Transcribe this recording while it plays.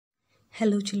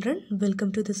Hello children,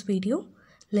 welcome to this video.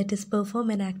 Let us perform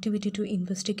an activity to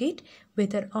investigate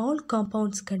whether all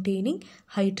compounds containing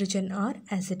hydrogen are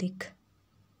acidic.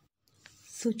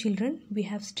 So children, we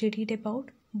have studied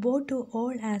about what do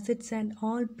all acids and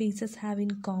all bases have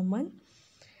in common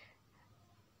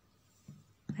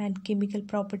and chemical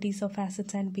properties of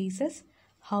acids and bases,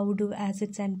 how do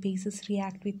acids and bases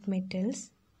react with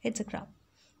metals, etc.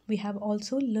 We have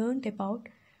also learned about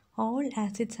all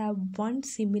acids have one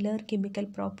similar chemical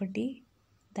property,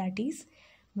 that is,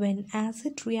 when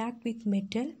acid react with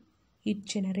metal, it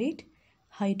generate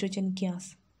hydrogen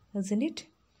gas, isn't it?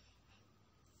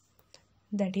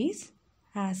 That is,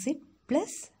 acid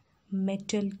plus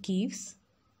metal gives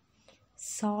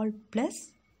salt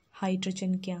plus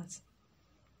hydrogen gas.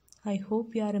 I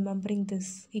hope you are remembering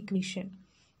this equation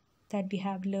that we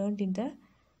have learned in the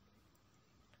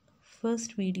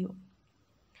first video.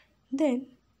 Then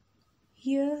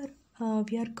here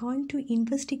we are going to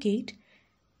investigate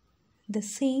the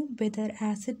same whether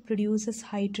acid produces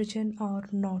hydrogen or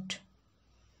not.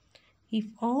 If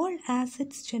all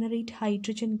acids generate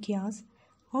hydrogen gas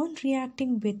on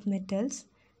reacting with metals,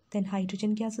 then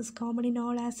hydrogen gas is common in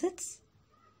all acids.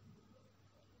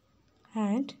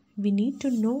 And we need to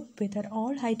know whether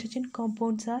all hydrogen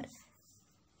compounds are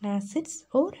acids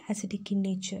or acidic in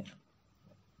nature.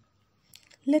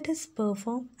 Let us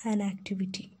perform an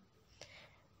activity.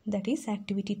 That is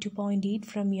activity 2.8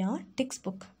 from your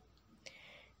textbook.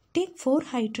 Take 4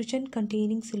 hydrogen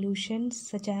containing solutions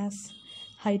such as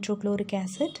hydrochloric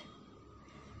acid,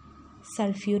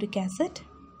 sulfuric acid,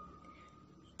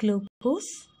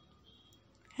 glucose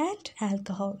and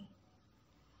alcohol.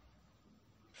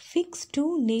 Fix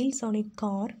 2 nails on a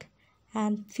cork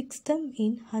and fix them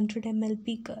in 100 ml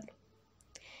beaker.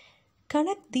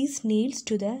 Connect these nails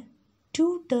to the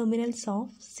 2 terminals of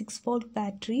 6-volt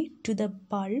battery to the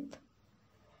bulb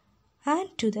and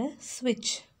to the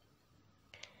switch.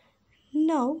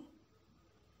 Now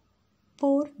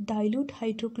pour dilute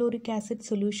hydrochloric acid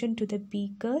solution to the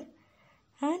beaker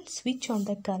and switch on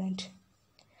the current.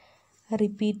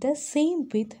 Repeat the same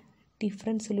with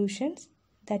different solutions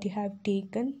that you have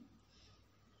taken,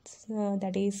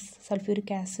 that is sulfuric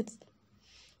acid,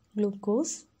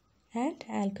 glucose and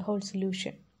alcohol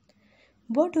solution.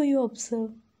 What do you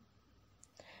observe?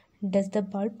 Does the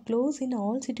bulb close in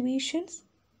all situations?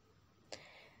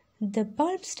 The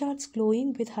bulb starts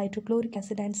glowing with hydrochloric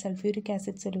acid and sulfuric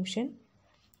acid solution,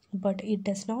 but it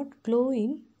does not glow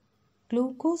in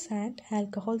glucose and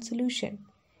alcohol solution.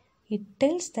 It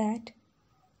tells that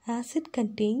acid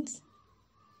contains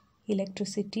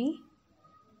electricity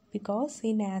because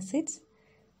in acids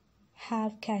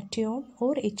have cation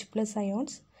or H+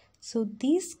 ions. So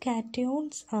these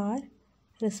cations are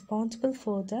responsible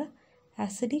for the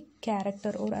acidic character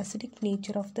or acidic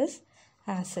nature of this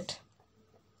acid.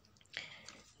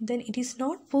 Then it is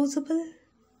not possible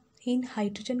in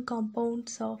hydrogen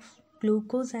compounds of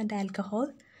glucose and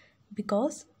alcohol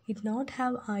because it not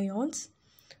have ions.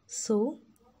 So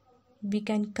we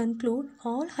can conclude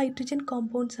all hydrogen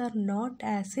compounds are not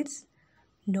acids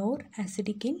nor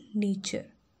acidic in nature.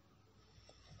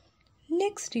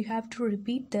 Next, you have to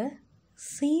repeat the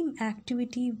same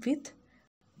activity with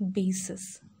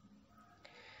bases.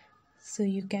 So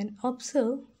you can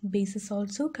observe bases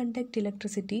also conduct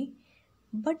electricity,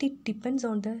 but it depends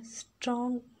on the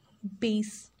strong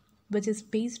base, which is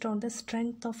based on the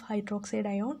strength of hydroxide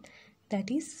ion, that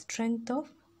is strength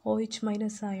of OH-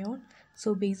 ion.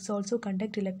 So bases also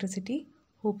conduct electricity.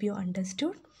 Hope you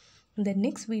understood. In the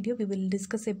next video, we will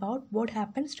discuss about what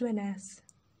happens to an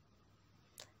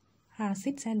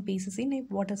acids and bases in a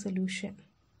water solution.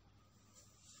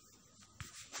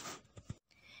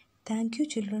 Thank you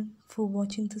children for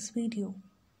watching this video.